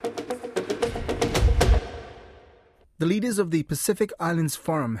The leaders of the Pacific Islands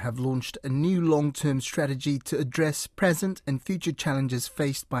Forum have launched a new long-term strategy to address present and future challenges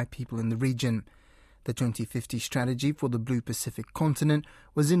faced by people in the region. The 2050 strategy for the Blue Pacific continent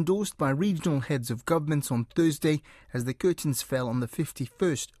was endorsed by regional heads of governments on Thursday as the curtains fell on the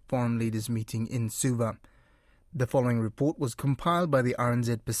 51st Forum Leaders meeting in Suva. The following report was compiled by the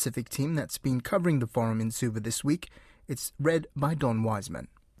RNZ Pacific team that's been covering the forum in Suva this week. It's read by Don Wiseman.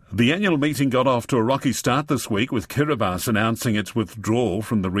 The annual meeting got off to a rocky start this week, with Kiribati announcing its withdrawal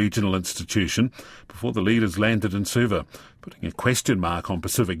from the regional institution before the leaders landed in Suva, putting a question mark on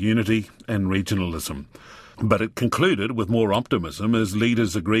Pacific unity and regionalism. But it concluded with more optimism as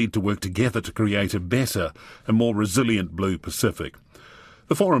leaders agreed to work together to create a better and more resilient Blue Pacific.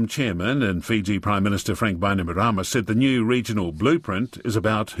 The Forum chairman and Fiji Prime Minister Frank Bainimarama said the new regional blueprint is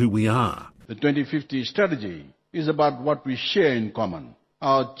about who we are. The 2050 strategy is about what we share in common,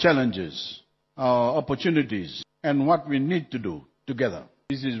 our challenges, our opportunities, and what we need to do together.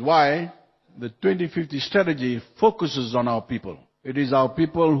 This is why the 2050 strategy focuses on our people. It is our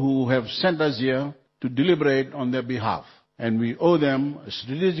people who have sent us here to deliberate on their behalf, and we owe them a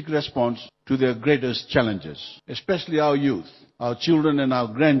strategic response to their greatest challenges, especially our youth, our children and our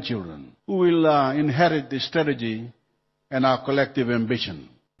grandchildren, who will inherit this strategy and our collective ambition.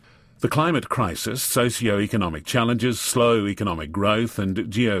 The climate crisis, socio-economic challenges, slow economic growth and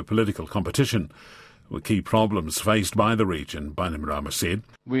geopolitical competition were key problems faced by the region, Bainimarama said.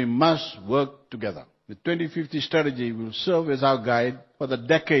 We must work together. The 2050 strategy will serve as our guide for the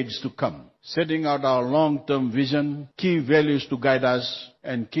decades to come, setting out our long-term vision, key values to guide us,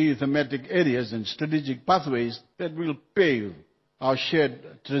 and key thematic areas and strategic pathways that will pave our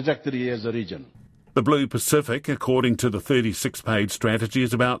shared trajectory as a region. The Blue Pacific, according to the 36-page strategy,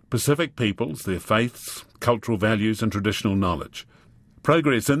 is about Pacific peoples, their faiths, cultural values and traditional knowledge.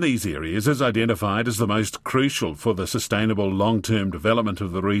 Progress in these areas is identified as the most crucial for the sustainable long-term development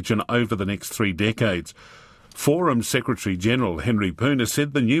of the region over the next 3 decades. Forum Secretary-General Henry Puna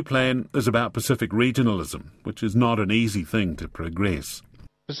said the new plan is about Pacific regionalism, which is not an easy thing to progress.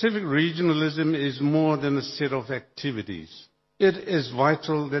 Pacific regionalism is more than a set of activities. It is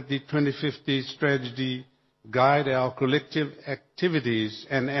vital that the 2050 strategy guide our collective activities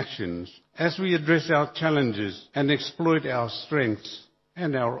and actions as we address our challenges and exploit our strengths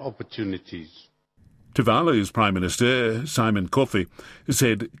and our opportunities. Tuvalu's Prime Minister, Simon Kofi,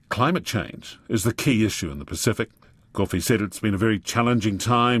 said climate change is the key issue in the Pacific. Kofi said it's been a very challenging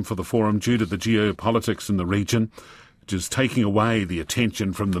time for the Forum due to the geopolitics in the region, which is taking away the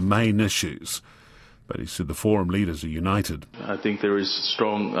attention from the main issues. But he said the Forum leaders are united. I think there is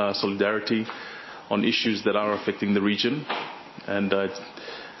strong solidarity on issues that are affecting the region, and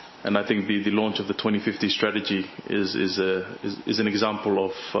I think the launch of the 2050 strategy is an example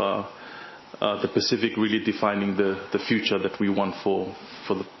of the Pacific really defining the future that we want for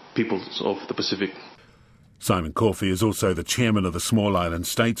the peoples of the Pacific. Simon Kofi is also the chairman of the Small Island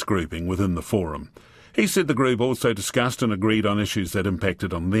States grouping within the Forum. He said the group also discussed and agreed on issues that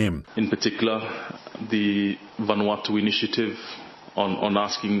impacted on them. In particular, the Vanuatu initiative on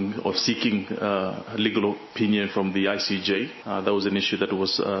asking or seeking legal opinion from the ICJ. That was an issue that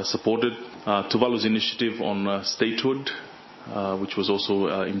was supported. Tuvalu's initiative on statehood, which was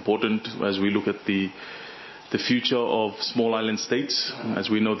also important as we look at the future of small island states. As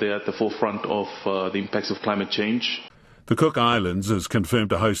we know, they're at the forefront of the impacts of climate change. The Cook Islands is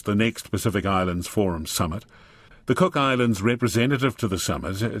confirmed to host the next Pacific Islands Forum Summit. The Cook Islands representative to the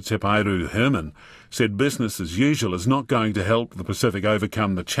summit, Tepairu Herman, said business as usual is not going to help the Pacific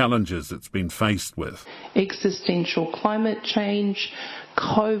overcome the challenges it's been faced with. Existential climate change,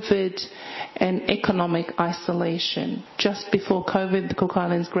 COVID and economic isolation. Just before COVID, the Cook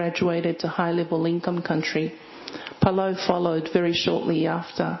Islands graduated to high-level income country. Palau followed very shortly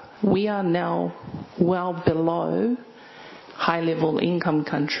after. We are now well below high-level income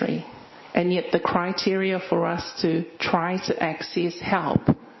country. And yet the criteria for us to try to access help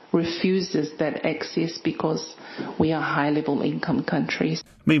refuses that access because we are high-level income countries.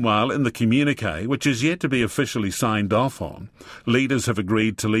 Meanwhile, in the communique, which is yet to be officially signed off on, leaders have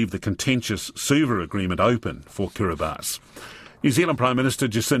agreed to leave the contentious Suva agreement open for Kiribati. New Zealand Prime Minister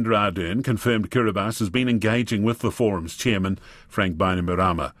Jacinda Ardern confirmed Kiribati has been engaging with the Forum's chairman, Frank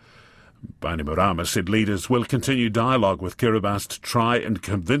Bainimarama. Bainimarama said leaders will continue dialogue with Kiribati to try and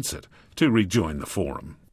convince it to rejoin the Forum.